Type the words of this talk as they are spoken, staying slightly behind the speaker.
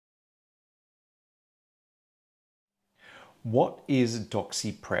What is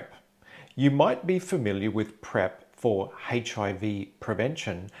Doxy PrEP? You might be familiar with PrEP for HIV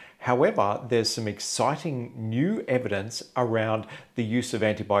prevention. However, there's some exciting new evidence around the use of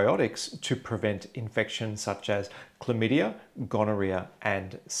antibiotics to prevent infections such as chlamydia, gonorrhea,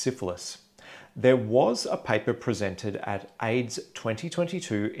 and syphilis. There was a paper presented at AIDS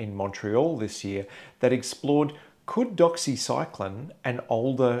 2022 in Montreal this year that explored, could doxycycline, an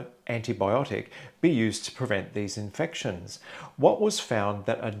older antibiotic, be used to prevent these infections? What was found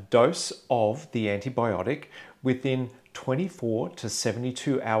that a dose of the antibiotic within 24 to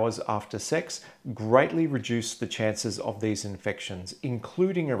 72 hours after sex greatly reduced the chances of these infections,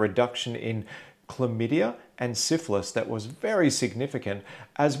 including a reduction in chlamydia and syphilis that was very significant,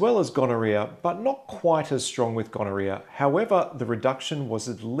 as well as gonorrhea, but not quite as strong with gonorrhea. However, the reduction was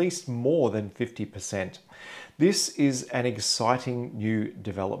at least more than 50%. This is an exciting new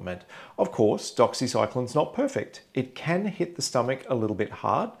development. Of course, doxycycline's not perfect. It can hit the stomach a little bit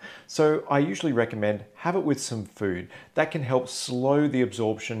hard, so I usually recommend have it with some food. That can help slow the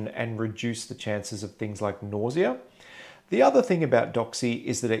absorption and reduce the chances of things like nausea. The other thing about Doxy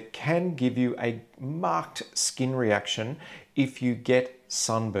is that it can give you a marked skin reaction if you get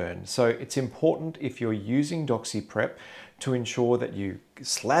sunburn. So it's important if you're using Doxy PrEP to ensure that you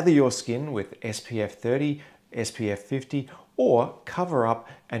slather your skin with SPF 30, SPF 50, or cover up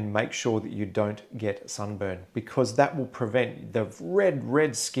and make sure that you don't get sunburn, because that will prevent the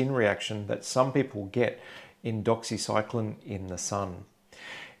red skin reaction that some people get in doxycycline in the sun.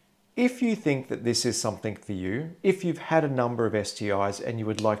 If you think that this is something for you, if you've had a number of STIs and you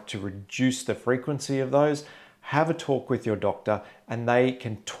would like to reduce the frequency of those, have a talk with your doctor and they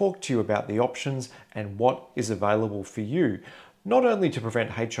can talk to you about the options and what is available for you, not only to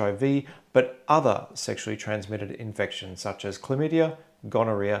prevent HIV, but other sexually transmitted infections such as chlamydia,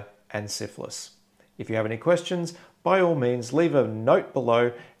 gonorrhea, and syphilis. If you have any questions, by all means, leave a note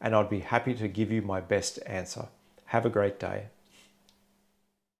below and I'd be happy to give you my best answer. Have a great day.